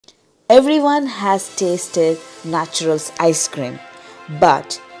Everyone has tasted Natural's ice cream,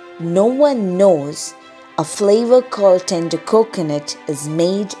 but no one knows a flavor called tender coconut is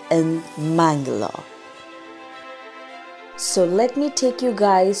made in Mangalore. So let me take you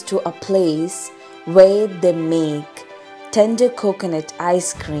guys to a place where they make tender coconut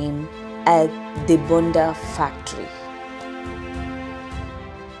ice cream at the Bonda Factory.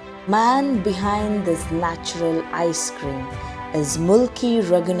 Man behind this natural ice cream is Mulki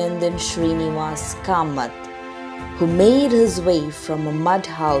Raghunandan Srinivas Kamath, who made his way from a mud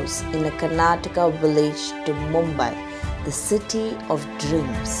house in a Karnataka village to Mumbai, the city of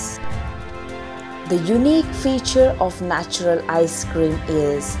dreams. The unique feature of natural ice cream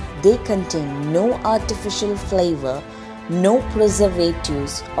is they contain no artificial flavor, no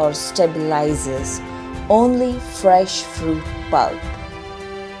preservatives or stabilizers, only fresh fruit pulp.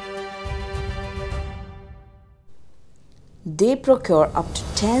 They procure up to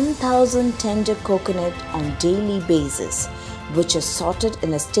 10,000 tender coconut on daily basis, which is sorted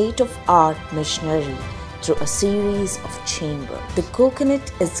in a state-of-art machinery through a series of chambers. The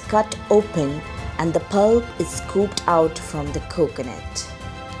coconut is cut open and the pulp is scooped out from the coconut.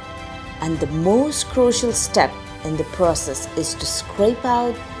 And the most crucial step in the process is to scrape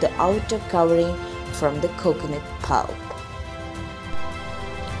out the outer covering from the coconut pulp.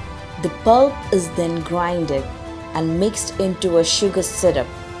 The pulp is then grinded and mixed into a sugar syrup,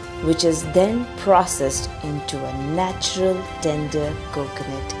 which is then processed into a natural tender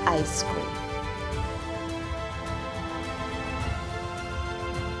coconut ice cream.